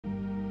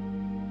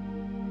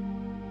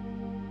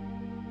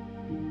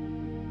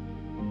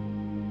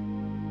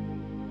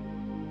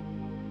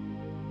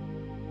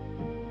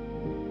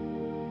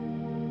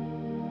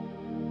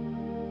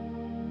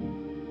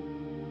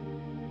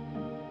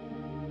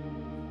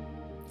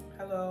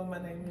Hello,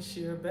 my name is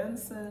Shira.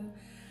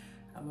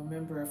 I'm a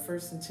member of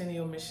First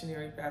Centennial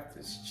Missionary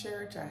Baptist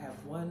Church. I have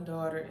one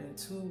daughter and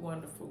two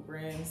wonderful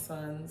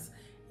grandsons,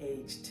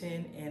 aged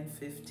 10 and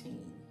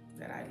 15,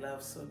 that I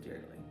love so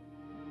dearly.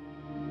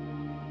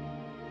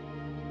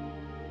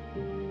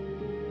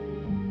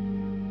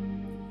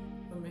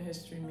 Women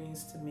history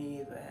means to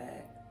me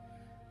that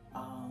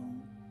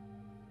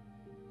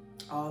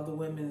all the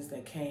women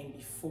that came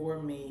before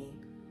me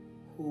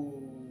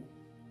who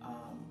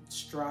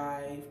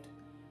strived,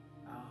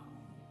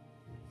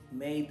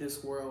 made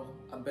this world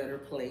a better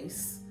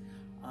place,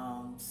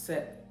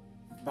 set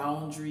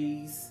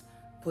boundaries,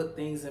 put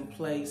things in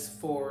place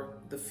for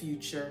the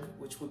future,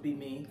 which would be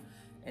me,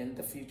 and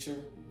the future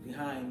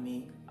behind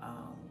me,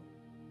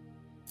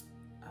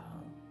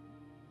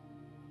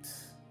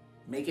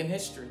 making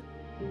history.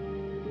 I'm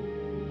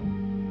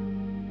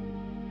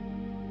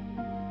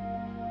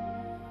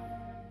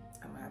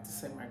gonna have to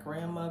say my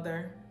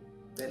grandmother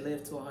that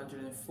lived to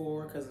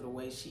 104 because of the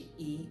way she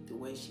eat, the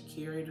way she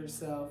carried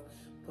herself,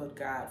 put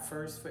God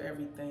first for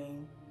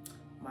everything.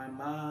 My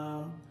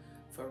mom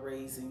for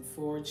raising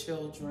 4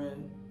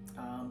 children.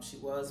 She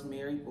was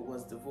married but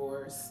was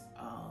divorced.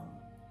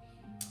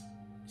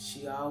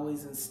 She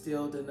always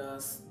instilled in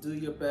us, do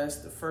your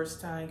best the first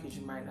time because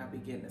you might not be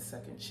getting a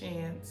second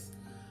chance.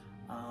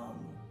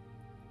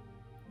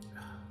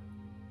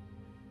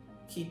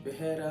 Keep your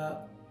head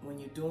up when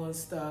you're doing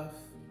stuff.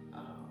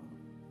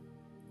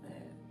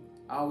 And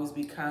always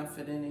be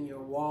confident in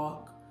your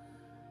walk.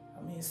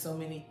 I mean, so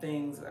many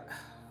things. Yeah.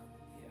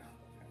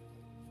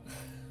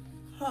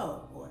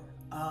 Oh boy.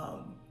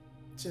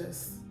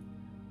 Just.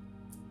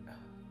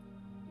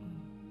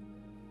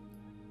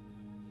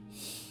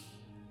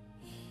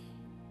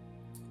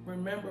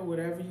 Remember,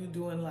 whatever you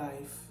do in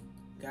life,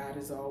 God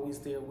is always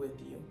there with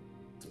you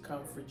to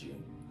comfort you,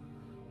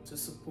 to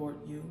support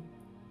you.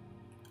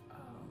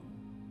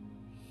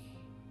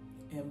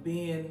 And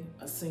being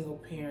a single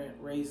parent,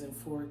 raising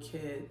 4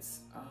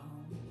 kids,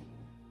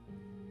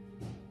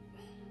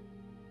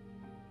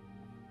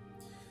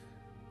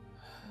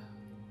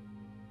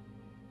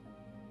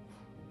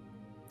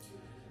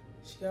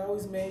 she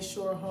always made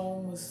sure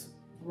home was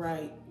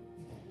right,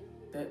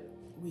 that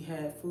we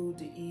had food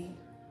to eat,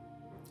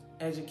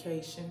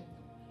 education.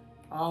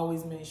 I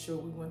always made sure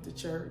we went to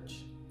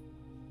church.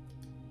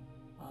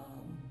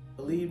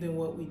 Believed in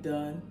what we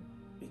done,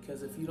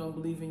 because if you don't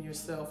believe in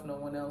yourself, no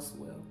one else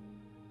will.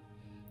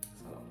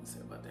 That's all I'm gonna say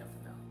about that for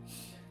now.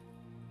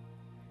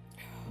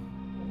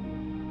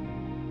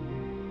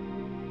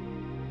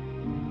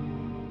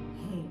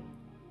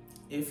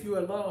 If you're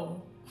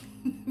alone,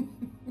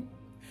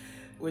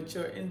 with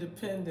your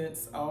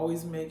independence,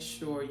 always make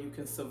sure you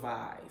can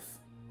survive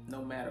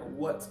no matter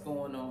what's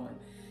going on.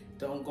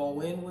 Don't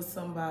go in with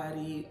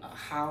somebody, a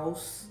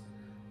house,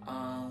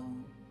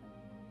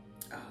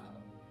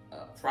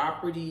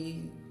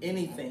 property,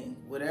 anything,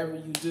 whatever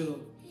you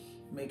do,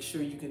 make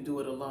sure you can do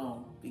it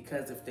alone.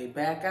 Because if they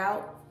back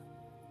out,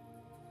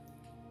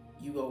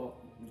 you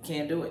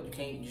can't do it.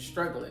 You're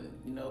struggling,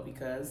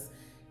 because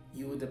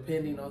you were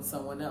depending on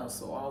someone else.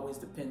 So always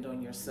depend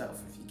on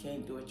yourself. If you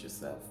can't do it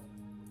yourself,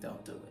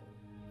 don't do it.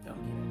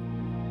 Don't get it.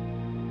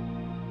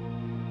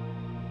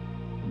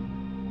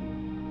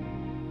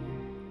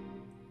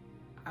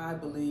 I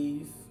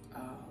believe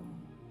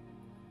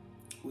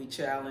we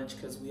challenge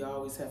because we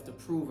always have to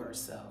prove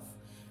ourselves.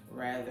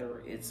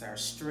 Rather it's our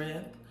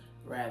strength,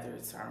 rather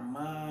it's our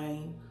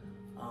mind,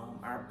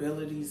 our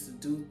abilities to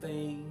do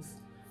things.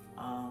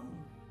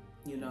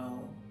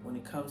 When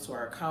it comes to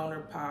our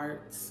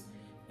counterparts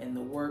in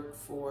the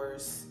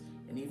workforce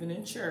and even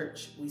in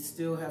church, we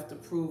still have to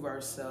prove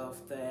ourselves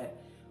that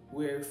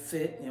we're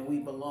fit and we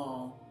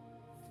belong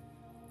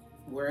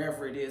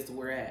wherever it is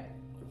we're at.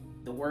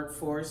 The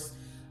workforce,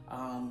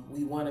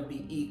 we want to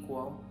be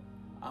equal.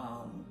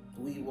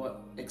 We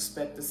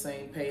expect the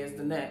same pay as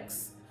the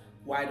next.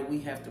 Why do we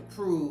have to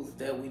prove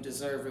that we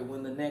deserve it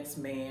when the next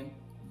man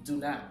do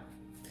not?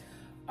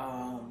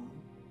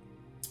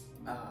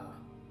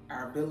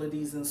 Our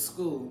abilities in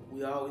school,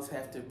 we always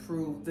have to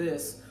prove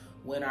this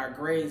when our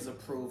grades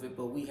approve it,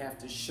 but we have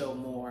to show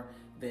more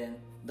than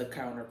the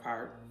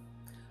counterpart.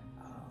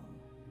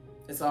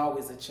 It's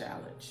always a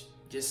challenge.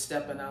 Just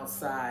stepping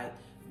outside,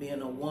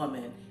 being a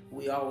woman,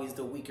 we always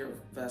the weaker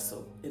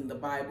vessel. In the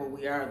Bible,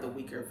 we are the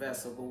weaker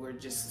vessel, but we're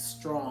just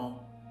strong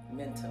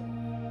mentally.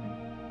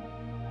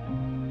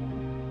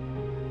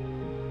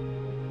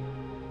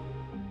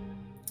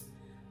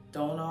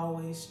 Don't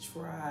always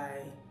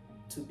try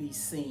to be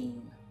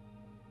seen.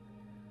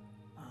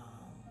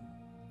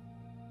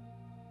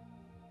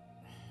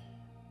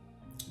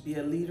 Be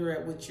a leader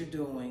at what you're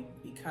doing.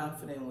 Be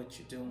confident in what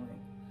you're doing.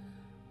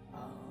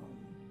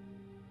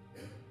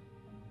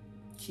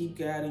 Keep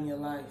God in your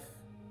life.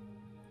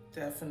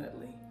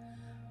 Definitely.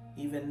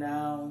 Even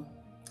now,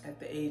 at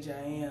the age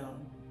I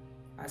am,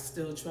 I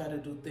still try to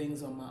do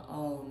things on my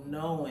own,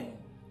 knowing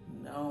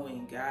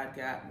God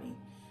got me.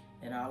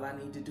 And all I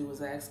need to do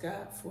is ask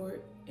God for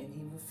it, and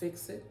He will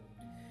fix it.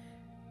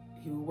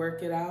 He will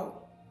work it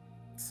out.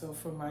 So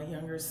for my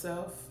younger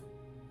self,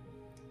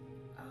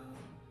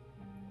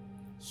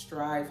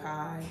 strive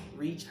high,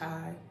 reach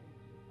high,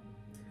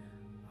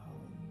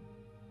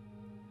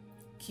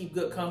 keep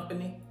good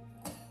company.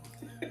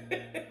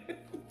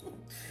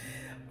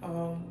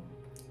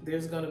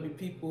 There's going to be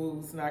people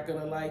who's not going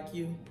to like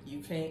you. You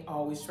can't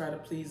always try to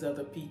please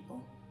other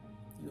people.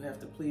 You have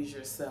to please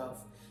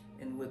yourself.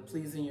 And with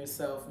pleasing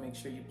yourself, make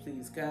sure you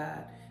please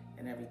God,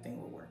 and everything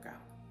will work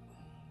out.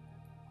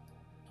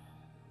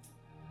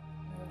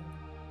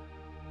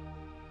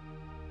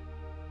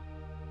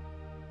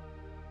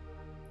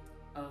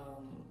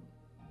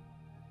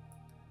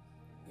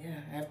 Yeah,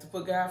 I have to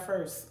put God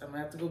first. I'm going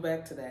to have to go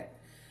back to that.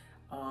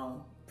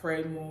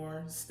 Pray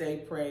more, stay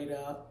prayed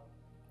up,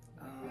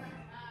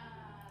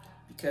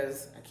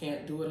 because I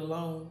can't do it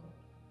alone.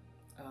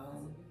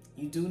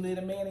 You do need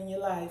a man in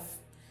your life.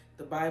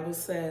 The Bible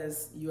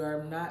says you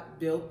are not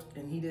built,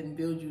 and he didn't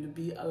build you to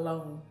be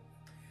alone.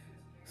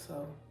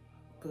 So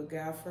put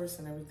God first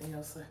and everything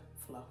else will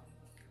flow.